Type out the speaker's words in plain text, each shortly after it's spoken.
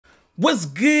What's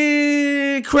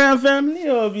good, Crown family?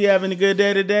 Hope you're having a good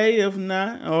day today. If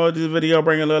not, or this video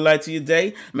bring a little light to your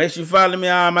day, make sure you follow me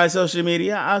on my social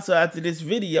media. Also, after this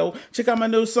video, check out my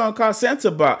new song called Santa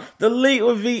Bar. The link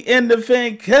will be in the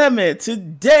pinned comment.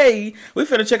 Today, we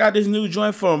finna check out this new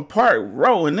joint from Park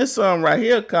Row, and this song right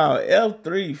here called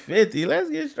F350.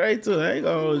 Let's get straight to it. I ain't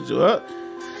gonna hold you up.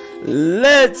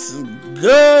 Let's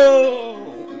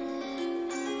go.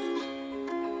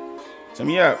 Turn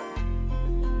me up.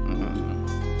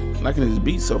 Liking this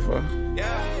beat so far.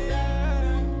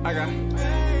 Yeah, I got.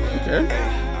 Okay.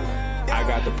 I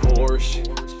got the Porsche.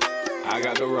 I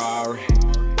got the Rari.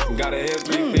 Got a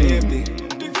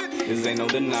F350. This ain't no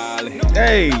denying.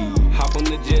 Hey. Hop on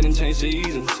the jet and change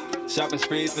seasons. Shopping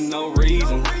sprees for no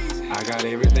reason. I got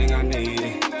everything I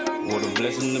need. What a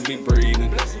blessing to be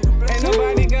breathing. Ain't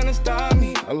nobody gonna stop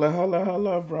me.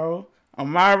 Hello, bro.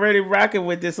 I'm already rocking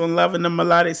with this. I'm loving the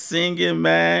melodic singing,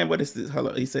 man. What is this?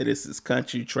 Hello, he said this is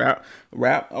country trap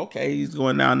rap. Okay, he's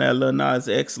going down that Lil Nas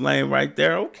X lane right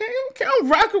there. Okay, I'm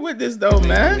rocking with this though,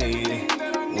 man.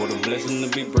 What a blessing to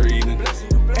be breathing.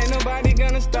 Ain't nobody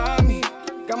gonna stop me.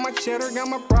 Got my cheddar, got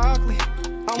my broccoli.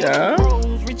 I'm yeah.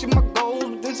 Rose, reaching my goals,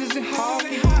 but this isn't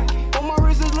hockey. Oh, my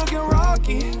wrist is looking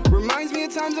rocky. Reminds me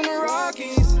of times in the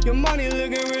Rockies. Your money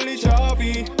looking really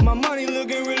choppy. My money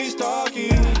looking really stocky.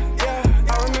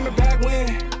 I remember back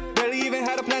when barely even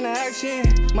had a plan of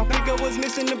action. My pickup was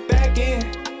missing the back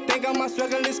end. Think all my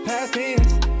struggle is past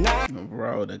tense. Nah.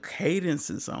 Bro, the cadence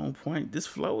is on point. This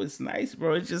flow is nice,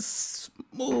 bro. It's just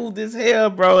smooth as hell,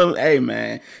 bro. Hey,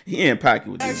 man, he in pocket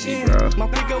with this beat, bro. My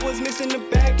pickup was missing the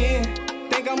back end.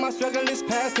 Think all my struggle is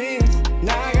past tense.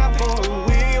 Now I got 4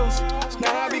 wheels.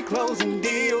 Now I be closing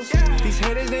deals. These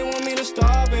haters, they want me to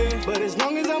stop it. But as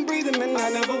long as I'm breathing, man, I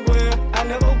never will. I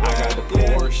never will. I got the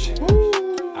Porsche.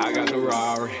 I got the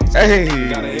Rari. Hey.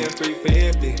 Got a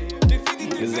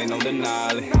F350. This ain't no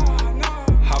denying.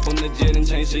 Hop on the jet and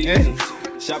change seasons.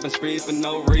 Shopping sprees for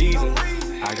no reason.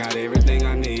 I got everything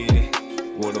I need.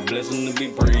 What a blessing to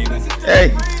be breathing.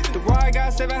 Hey. The ride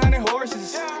got 700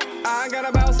 horses. I got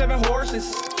about 7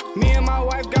 horses. Me and my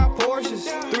wife got Porsches.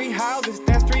 3 houses,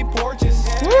 that's 3 porches.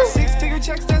 6-figure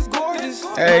checks, that's gorgeous.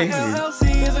 Hey. My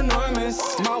LLC is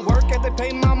enormous. My work at they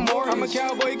pay my mortgage. I'm a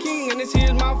cowboy king and this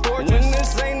here's my fortune. When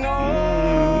this ain't no,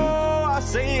 I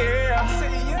say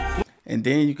yeah. And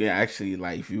then you can actually,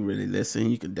 like, if you really listen,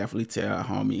 you can definitely tell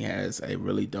homie has a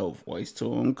really dope voice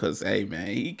to him. Cause hey, man,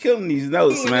 he killing these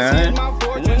notes, man.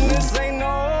 When this ain't no,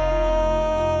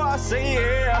 I say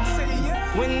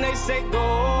yeah. When they say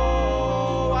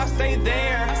go, I stay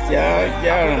there. Yeah.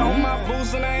 I put on my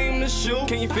boots and I aim to shoot.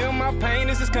 Can you feel my pain?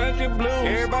 This is country blues.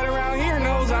 Everybody around here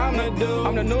knows I'm the dude.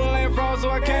 I'm the new land fraud, so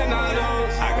I cannot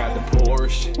lose. I got the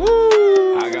Porsche.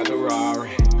 Woo. I got the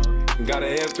Rari. Got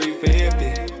a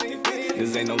F350.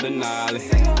 This ain't no denying.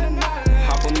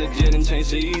 Hop on the jet and change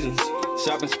seasons.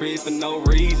 Shopping sprees for no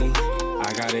reason.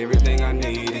 I got everything I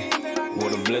need.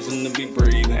 What a blessing to be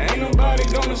breathing. Ain't nobody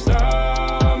gonna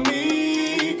stop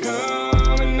me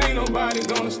coming. Ain't nobody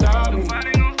gonna stop me.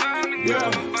 Yeah.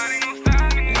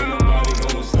 Ain't nobody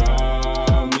gonna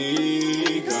stop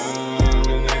me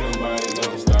coming. Ain't nobody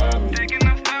gonna stop me.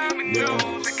 Yeah.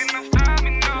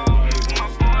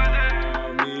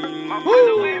 My boys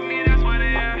are with me, that's what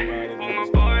they are. Oh, my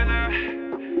boys are.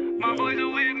 My boys are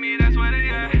with me, that's what they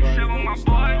are. Say what my boys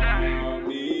are.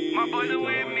 My boys are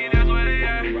with me, that's what they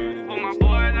are. Oh, my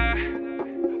boys are.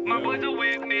 My boys are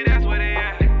with me, that's what they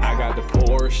are. I got the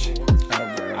Porsche.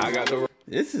 I got the.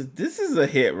 This is a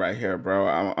hit right here, bro.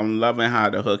 I'm loving how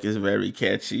the hook is very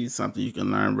catchy. Something you can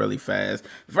learn really fast.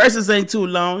 Verses ain't too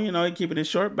long, you know. He keeping it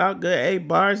short, about good 8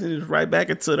 bars, and it's right back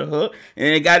into the hook.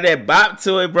 And it got that bop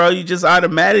to it, bro. You just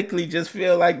automatically just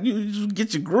feel like you just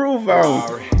get your groove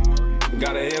on.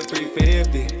 Got a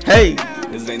F350. Hey,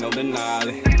 this ain't no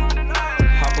denying.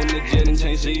 Hop on the jet and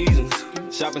change seasons.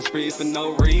 Shopping sprees for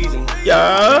no reason.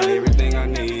 yeah. Got everything I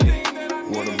need.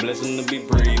 What a blessing to be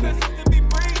breathing.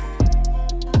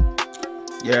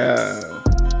 Yeah.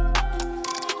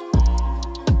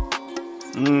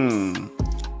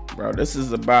 Bro, this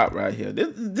is a bop right here.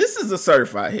 This is a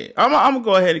certified hit. I'm gonna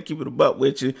go ahead and keep it a buck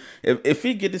with you. If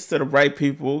he get this to the right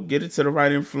people, get it to the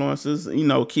right influencers, you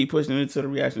know, keep pushing it to the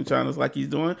reaction channels like he's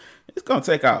doing, it's gonna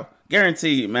take off.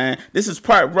 Guaranteed, man. This is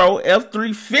Park Row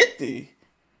F350.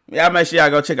 Y'all make sure y'all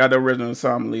go check out the original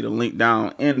song. I'm gonna leave the link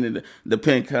down in the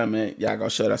pinned comment. Y'all go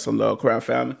show that some love, Crown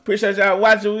family. Appreciate y'all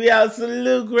watching. We out.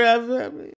 Salute, Crown family.